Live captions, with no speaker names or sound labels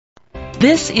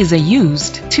This is a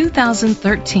used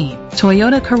 2013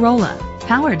 Toyota Corolla,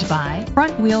 powered by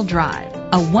front-wheel drive,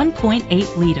 a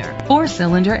 1.8-liter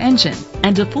four-cylinder engine,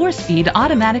 and a four-speed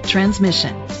automatic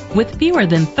transmission. With fewer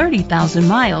than 30,000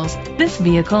 miles, this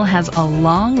vehicle has a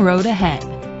long road ahead.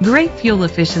 Great fuel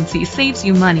efficiency saves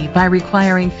you money by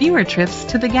requiring fewer trips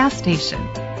to the gas station.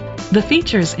 The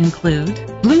features include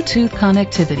Bluetooth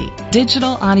connectivity,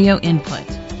 digital audio input,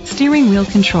 steering wheel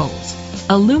controls,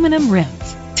 aluminum rims,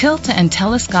 tilt and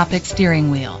telescopic steering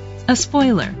wheel, a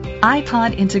spoiler,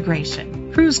 iPod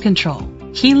integration, cruise control,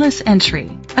 keyless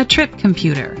entry, a trip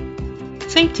computer.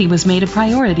 Safety was made a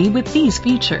priority with these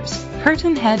features: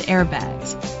 curtain head airbags,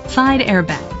 side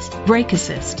airbags, brake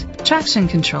assist, traction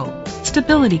control,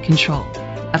 stability control,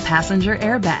 a passenger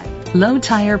airbag, low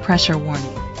tire pressure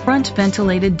warning, front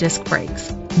ventilated disc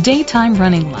brakes, daytime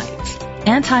running lights,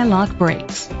 anti-lock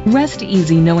brakes. Rest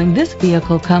easy knowing this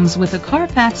vehicle comes with a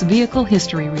Carfax Vehicle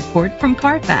History Report from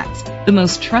Carfax, the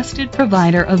most trusted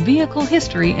provider of vehicle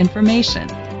history information.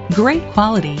 Great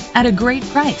quality at a great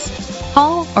price.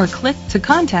 Call or click to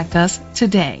contact us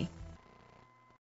today.